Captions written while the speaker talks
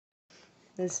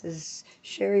This is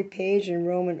Shari Page and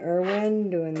Roman Irwin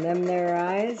doing Them Their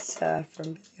Eyes from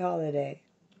Billie Holiday.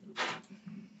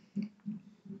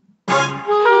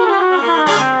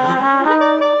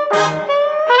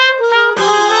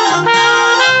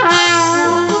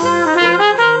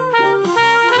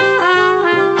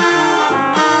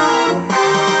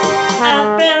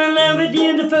 I fell in love with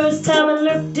you the first time I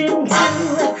looked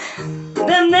into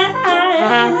them their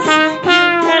eyes.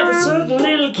 You have a certain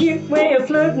little cute way of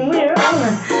flirting with them their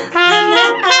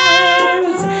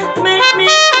eyes. They make me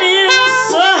feel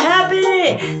so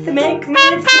happy. They make me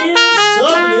feel so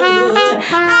blue.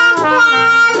 I'm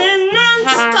falling and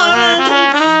starting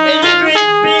in a great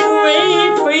big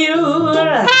wave for you.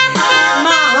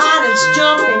 My heart is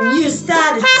jumping. You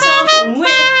started talking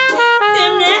with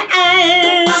them their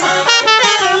eyes.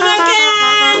 Better look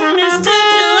at Mr.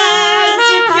 Blue Eyes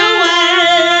if you're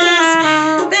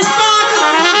wise. They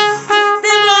sparkle,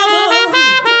 they bubble.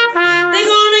 They're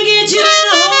gonna get you in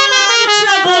a whole lot of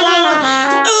trouble.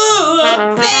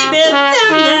 Ooh, baby,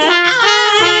 them their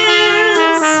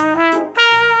eyes.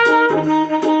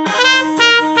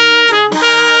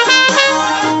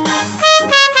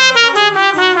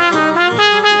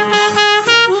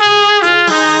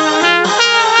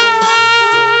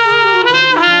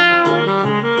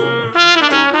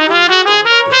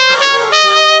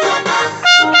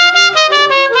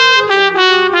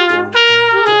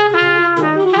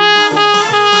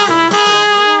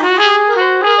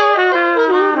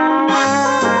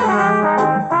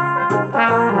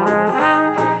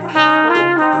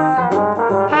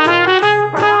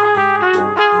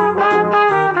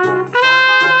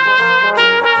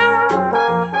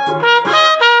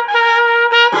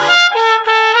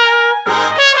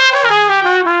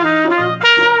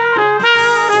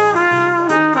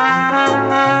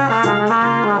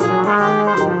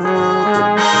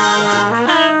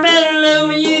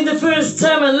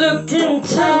 Time I looked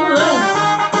into